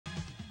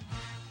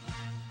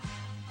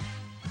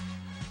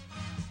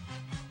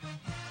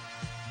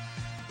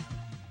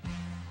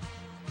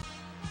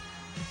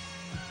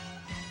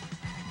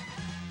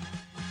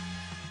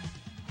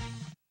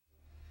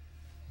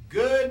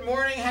Good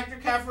morning, Hector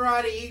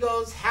Cafferata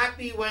Eagles.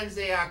 Happy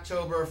Wednesday,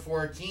 October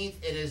 14th.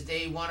 It is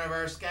day one of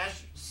our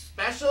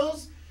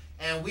specials,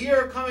 and we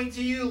are coming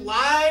to you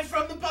live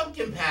from the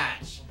pumpkin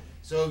patch.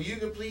 So if you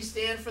could please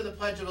stand for the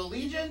Pledge of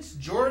Allegiance.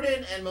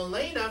 Jordan and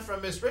Milena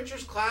from Miss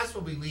Richards' class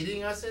will be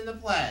leading us in the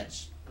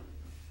pledge.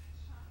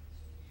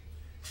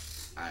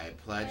 I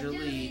pledge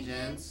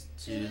allegiance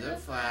to the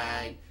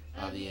flag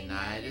of the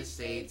United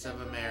States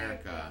of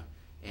America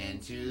and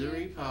to the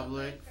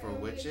republic for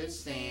which it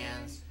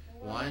stands,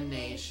 one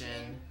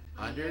nation,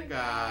 under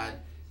God,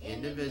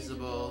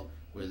 indivisible,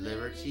 with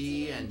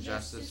liberty and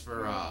justice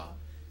for all.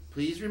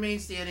 Please remain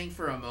standing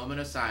for a moment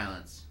of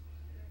silence.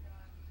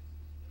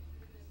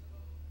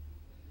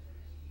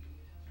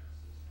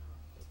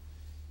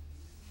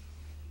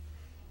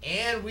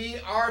 And we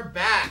are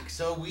back.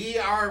 So we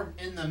are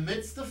in the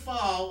midst of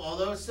fall,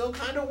 although it's still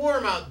kind of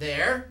warm out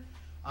there.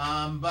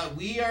 But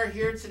we are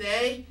here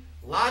today.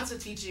 Lots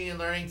of teaching and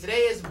learning.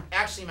 Today is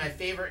actually my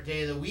favorite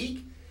day of the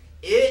week.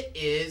 It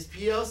is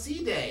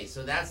PLC day.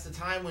 So that's the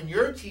time when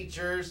your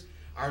teachers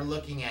are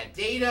looking at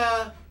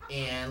data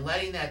and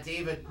letting that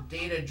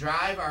data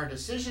drive our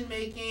decision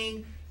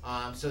making,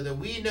 so that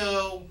we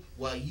know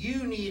what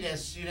you need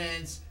as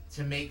students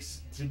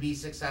to be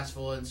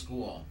successful in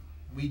school.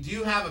 We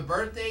do have a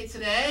birthday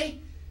today.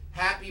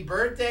 Happy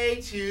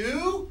birthday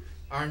to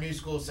our new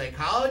school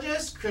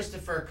psychologist,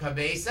 Christopher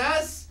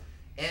Cabezas.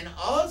 And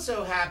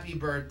also happy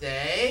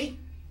birthday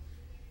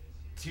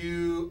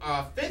to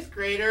a fifth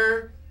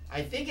grader,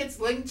 I think it's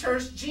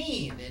Lingturst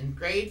Jean in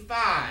grade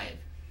 5.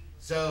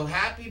 So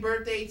happy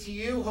birthday to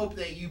you. Hope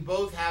that you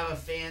both have a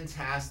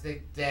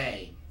fantastic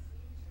day.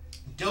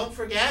 Don't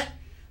forget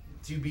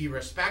to be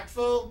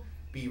respectful,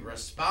 be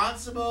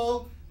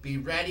responsible, be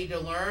ready to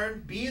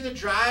learn, be the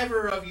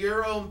driver of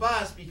your own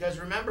bus, because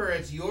remember,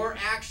 it's your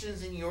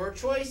actions and your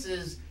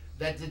choices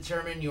that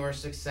determine your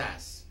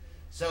success.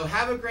 So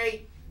have a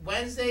great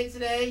Wednesday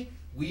today.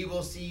 We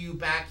will see you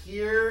back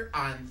here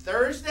on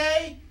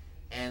Thursday.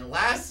 And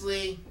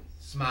lastly,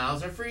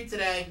 smiles are free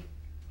today.